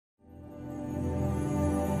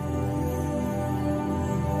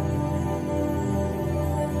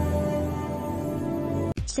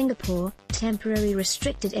Singapore, temporary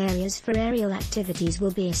restricted areas for aerial activities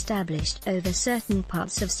will be established over certain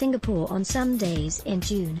parts of Singapore on some days in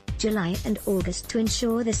June, July and August to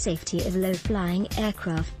ensure the safety of low-flying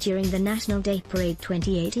aircraft during the National Day Parade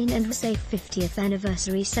 2018 and RSAF 50th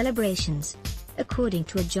anniversary celebrations, according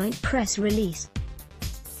to a joint press release.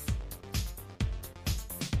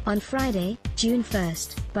 On Friday, June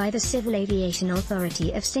 1st, by the Civil Aviation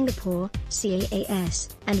Authority of Singapore,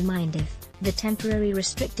 CAAS, and MINDEF, the temporary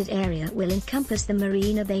restricted area will encompass the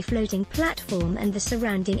Marina Bay floating platform and the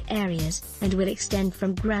surrounding areas, and will extend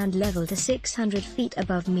from ground level to 600 feet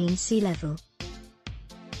above mean sea level.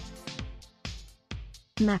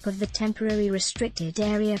 Map of the temporary restricted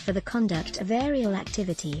area for the conduct of aerial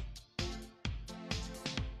activity.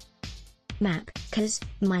 Map, CAS,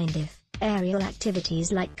 MINDEF. Aerial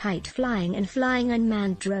activities like kite flying and flying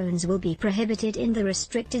unmanned drones will be prohibited in the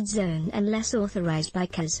restricted zone unless authorized by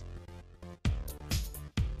CAS.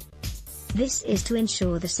 This is to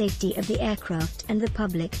ensure the safety of the aircraft and the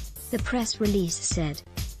public, the press release said.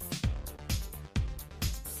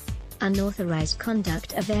 Unauthorized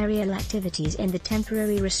conduct of aerial activities in the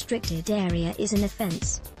temporary restricted area is an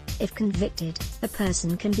offense. If convicted, a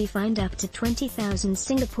person can be fined up to 20,000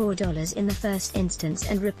 Singapore dollars in the first instance,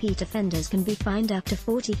 and repeat offenders can be fined up to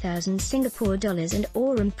 40,000 Singapore dollars and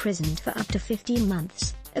or imprisoned for up to 15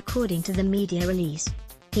 months, according to the media release.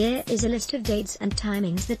 Here is a list of dates and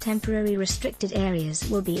timings the temporary restricted areas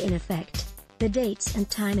will be in effect. The dates and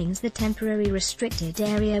timings the temporary restricted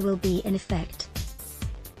area will be in effect.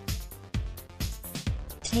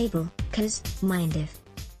 Table, CAS, MINDEF.